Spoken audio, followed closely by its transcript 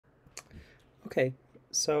Okay,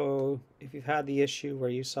 so if you've had the issue where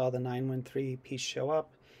you saw the 913 piece show up,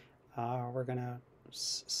 we're going to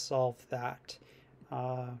solve that.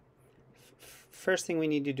 First thing we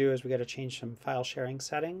need to do is we got to change some file sharing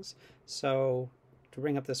settings. So to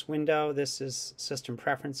bring up this window, this is System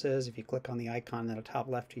Preferences. If you click on the icon at the top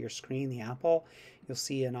left of your screen, the apple, you'll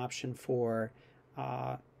see an option for,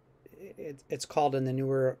 it's called in the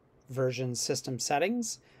newer version System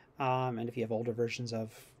Settings. And if you have older versions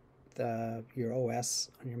of your OS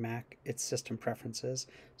on your Mac, it's System Preferences.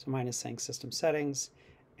 So mine is saying System Settings,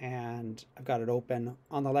 and I've got it open.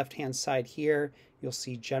 On the left hand side here, you'll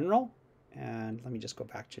see General, and let me just go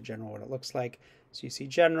back to General, what it looks like. So you see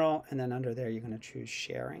General, and then under there you're going to choose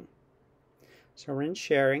Sharing. So we're in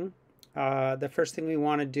Sharing. The first thing we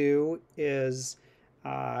want to do is,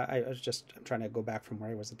 I'm trying to go back from where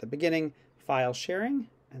I was at the beginning, File Sharing,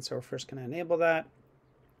 and so we're first going to enable that.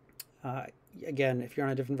 Again, if you're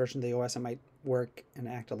on a different version of the OS, it might work and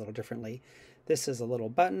act a little differently. This is a little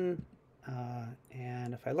button,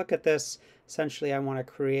 and if I look at this, essentially I want to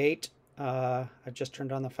create, I've just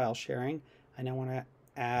turned on the file sharing. I now want to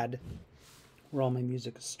add where all my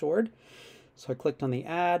music is stored. So I clicked on the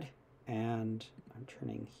add, and I'm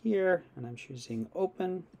turning here, and I'm choosing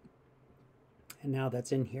open, and now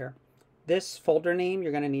that's in here. This folder name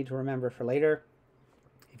you're going to need to remember for later.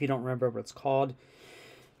 If you don't remember what it's called,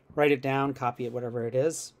 write it down, copy it, whatever it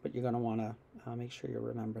is, but you're going to want to make sure you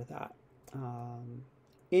remember that.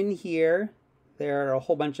 In here, there are a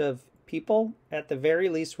whole bunch of people. At the very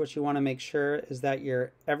least, what you want to make sure is that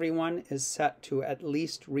your everyone is set to at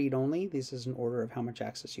least read only. This is an order of how much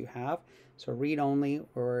access you have. So read only,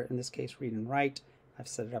 or in this case, read and write. I've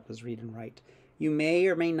set it up as read and write. You may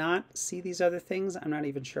or may not see these other things. I'm not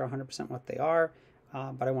even sure 100% what they are,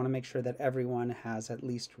 but I want to make sure that everyone has at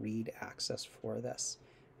least read access for this.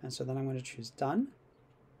 And so then I'm going to choose Done.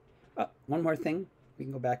 One more thing, we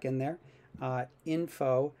can go back in there.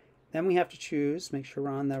 Info. Then we have to choose, make sure we're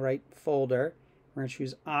on the right folder. We're going to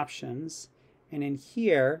choose Options. And in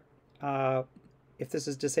here, if this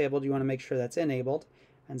is disabled, you want to make sure that's enabled.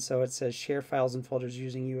 And so it says Share Files and Folders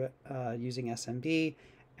using SMB.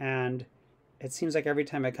 And it seems like every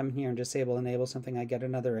time I come here and disable enable something, I get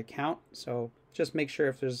another account. So just make sure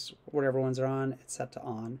if there's whatever ones are on, it's set to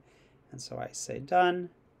on. And so I say Done.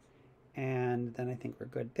 And then I think we're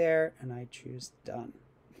good there, and I choose Done.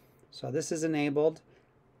 So this is enabled.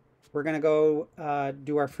 We're going to go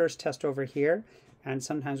do our first test over here, and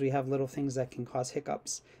sometimes we have little things that can cause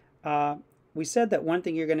hiccups. We said that one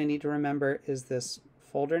thing you're going to need to remember is this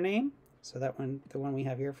folder name. So that one, the one we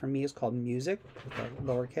have here for me, is called Music, with a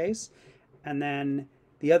lowercase. And then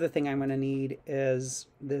the other thing I'm going to need is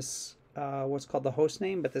this, what's called the host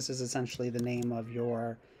name, but this is essentially the name of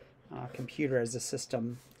your computer as the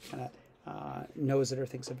system kind of knows it or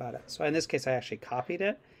thinks about it. So in this case, I actually copied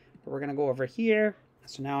it, but we're going to go over here.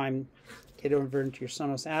 So now I'm get over into your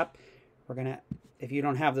Sonos app. We're going to, if you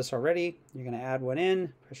don't have this already, you're going to add one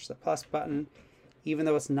in, push the plus button. Even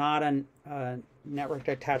though it's not a network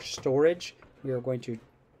attached storage, we are going to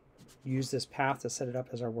use this path to set it up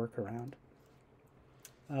as our workaround.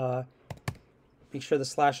 Make sure the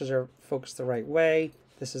slashes are focused the right way.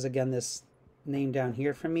 This is, again, this name down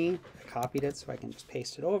here for me. I copied it so I can just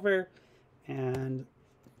paste it over and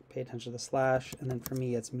pay attention to the slash. And then for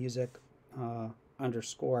me, it's music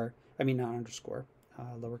underscore, I mean not underscore,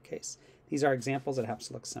 lowercase. These are examples. It happens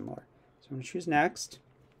to look similar. So I'm going to choose next.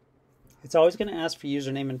 It's always going to ask for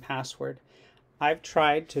username and password. I've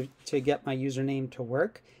tried to get my username to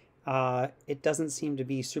work. It doesn't seem to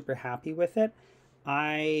be super happy with it.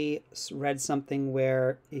 I read something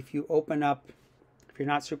where if you open up, if you're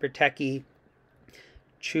not super techie,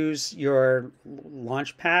 choose your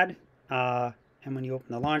launch pad, and when you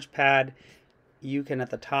open the launch pad, you can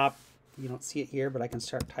at the top, you don't see it here, but I can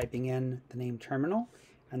start typing in the name terminal,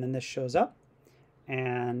 and then this shows up,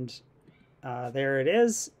 and there it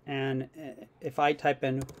is. And if I type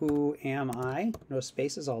in who am I, no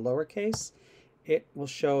spaces, all lowercase, it will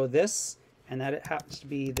show this, and that it happens to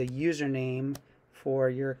be the username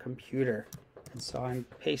for your computer. And so I'm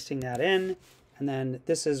pasting that in, and then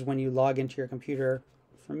this is when you log into your computer.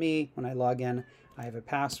 For me, when I log in, I have a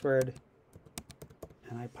password,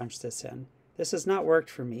 and I punch this in. This has not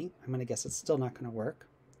worked for me. I'm going to guess it's still not going to work.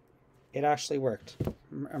 It actually worked.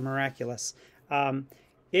 Miraculous.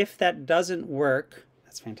 If that doesn't work,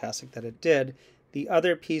 that's fantastic that it did. The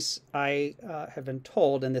other piece I have been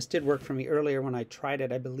told, and this did work for me earlier when I tried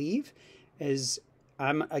it, I believe, is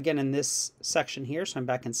I'm again in this section here, so I'm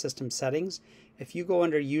back in System Settings. If you go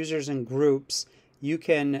under Users and Groups, you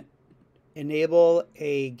can enable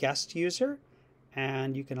a guest user,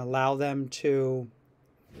 and you can allow them to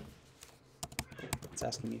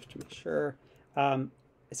it's asking me to be sure.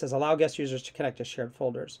 It says allow guest users to connect to shared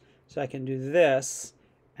folders. So I can do this,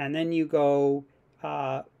 and then you go,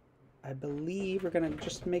 I believe we're going to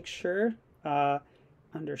just make sure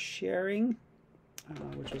under sharing,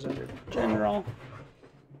 which is under general,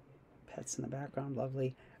 pets in the background,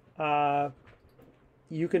 lovely.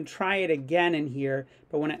 You can try it again in here,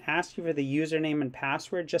 but when it asks you for the username and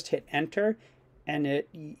password, just hit enter, and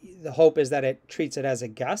the hope is that it treats it as a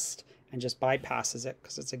guest and just bypasses it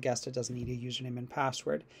because it's a guest. It doesn't need a username and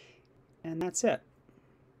password, and that's it.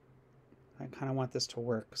 I kind of want this to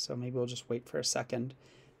work, so maybe we'll just wait for a second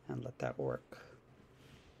and let that work.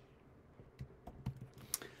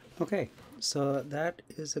 Okay, so that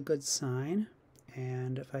is a good sign,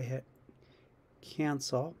 and if I hit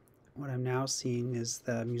cancel, what I'm now seeing is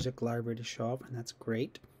the music library to show up, and that's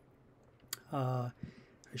great. I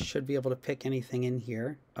should be able to pick anything in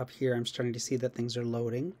here. Up here I'm starting to see that things are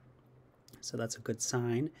loading, so that's a good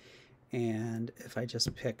sign. And if I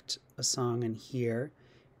just picked a song in here,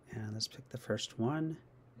 and let's pick the first one.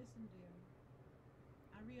 Listen, dear,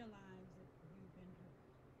 I realize that you've been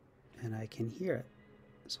hurt. And I can hear it.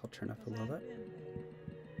 So I'll turn up a little bit.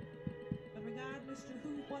 But regardless to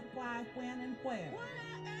who, what, why, when, and where,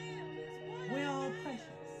 we're all precious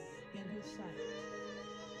in His sight.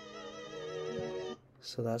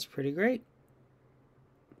 So that's pretty great.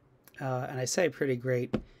 And I say pretty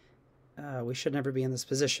great. We should never be in this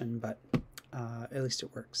position, but at least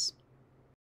it works.